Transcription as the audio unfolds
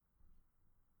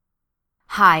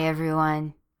Hi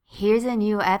everyone. Here's a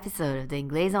new episode of the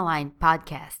Inglês Online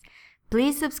podcast.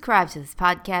 Please subscribe to this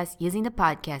podcast using the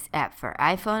podcast app for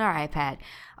iPhone or iPad,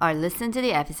 or listen to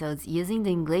the episodes using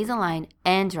the Inglês Online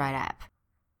Android app.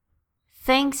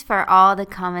 Thanks for all the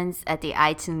comments at the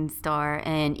iTunes store,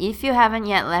 and if you haven't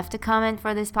yet left a comment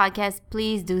for this podcast,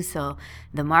 please do so.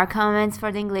 The more comments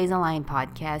for the Inglês Online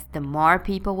podcast, the more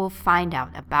people will find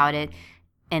out about it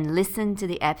and listen to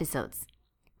the episodes.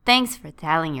 Thanks for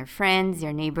telling your friends,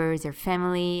 your neighbors, your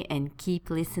family, and keep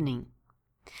listening.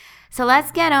 So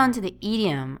let's get on to the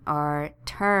idiom or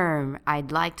term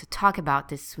I'd like to talk about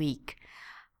this week.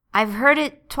 I've heard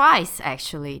it twice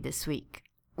actually this week.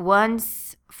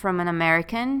 Once from an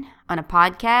American on a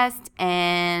podcast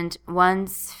and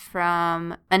once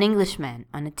from an Englishman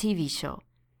on a TV show.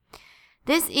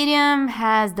 This idiom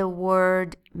has the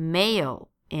word male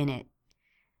in it.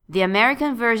 The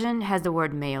American version has the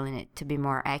word male in it, to be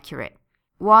more accurate.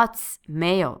 What's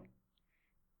male?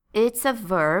 It's a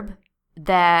verb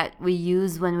that we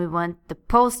use when we want the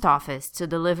post office to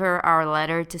deliver our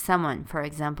letter to someone, for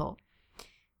example.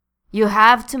 You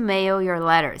have to mail your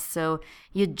letters, so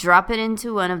you drop it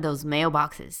into one of those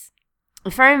mailboxes.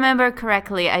 If I remember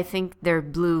correctly, I think they're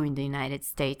blue in the United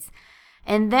States.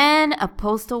 And then a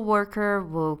postal worker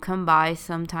will come by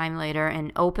sometime later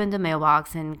and open the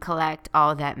mailbox and collect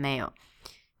all that mail.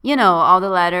 You know, all the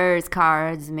letters,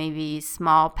 cards, maybe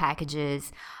small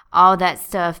packages, all that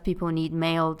stuff people need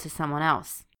mailed to someone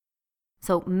else.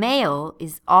 So mail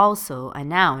is also a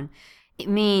noun. It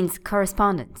means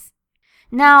correspondence.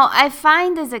 Now, I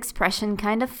find this expression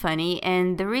kind of funny,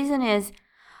 and the reason is,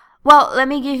 well, let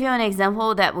me give you an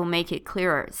example that will make it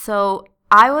clearer. So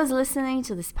I was listening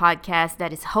to this podcast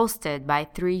that is hosted by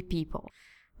 3 people.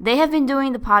 They have been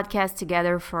doing the podcast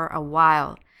together for a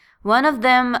while. One of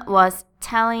them was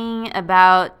telling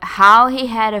about how he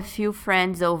had a few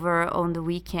friends over on the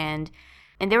weekend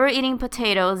and they were eating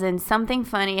potatoes and something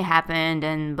funny happened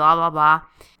and blah, blah, blah.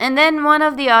 And then one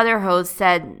of the other hosts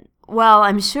said, "Well,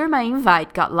 I'm sure my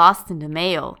invite got lost in the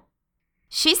mail."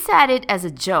 She said it as a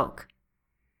joke.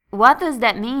 What does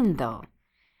that mean, though?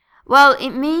 Well, it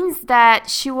means that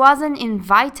she wasn't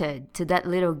invited to that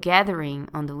little gathering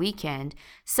on the weekend,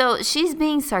 so she's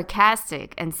being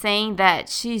sarcastic and saying that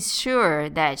she's sure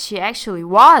that she actually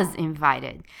was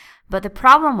invited. But the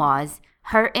problem was,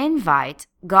 her invite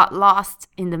got lost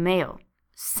in the mail.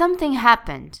 Something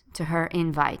happened to her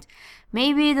invite.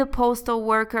 Maybe the postal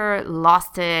worker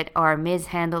lost it or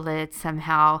mishandled it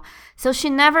somehow, so she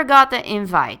never got the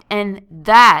invite, and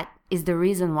that is the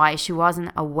reason why she wasn't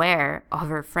aware of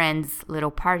her friend's little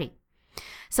party.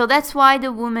 So that's why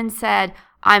the woman said,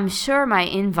 "I'm sure my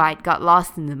invite got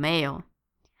lost in the mail."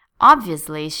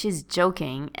 Obviously, she's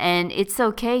joking, and it's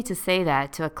okay to say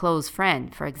that to a close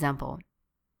friend, for example.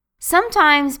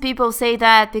 Sometimes people say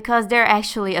that because they're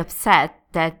actually upset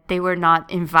that they were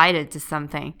not invited to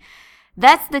something.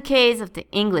 That's the case of the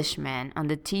Englishman on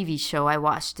the TV show I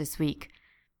watched this week.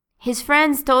 His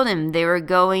friends told him they were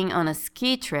going on a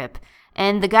ski trip,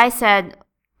 and the guy said,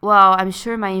 "Well, I'm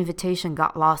sure my invitation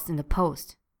got lost in the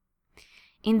post."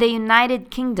 In the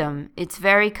United Kingdom, it's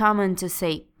very common to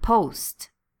say post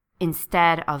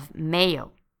instead of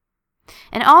mail.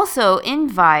 And also,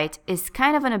 invite is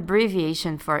kind of an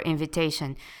abbreviation for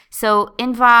invitation. So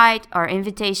invite or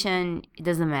invitation, it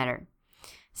doesn't matter.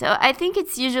 So I think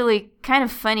it's usually kind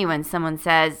of funny when someone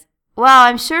says, "Well,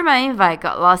 I'm sure my invite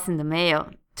got lost in the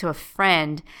mail," to a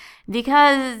friend,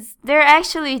 because they're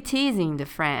actually teasing the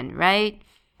friend, right?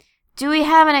 Do we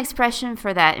have an expression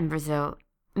for that in Brazil?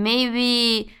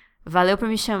 Maybe "valeu por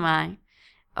me chamar"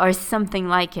 or something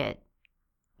like it.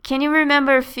 Can you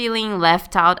remember feeling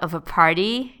left out of a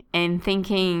party and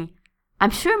thinking,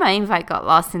 "I'm sure my invite got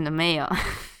lost in the mail"?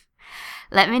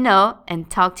 Let me know and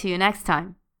talk to you next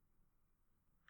time.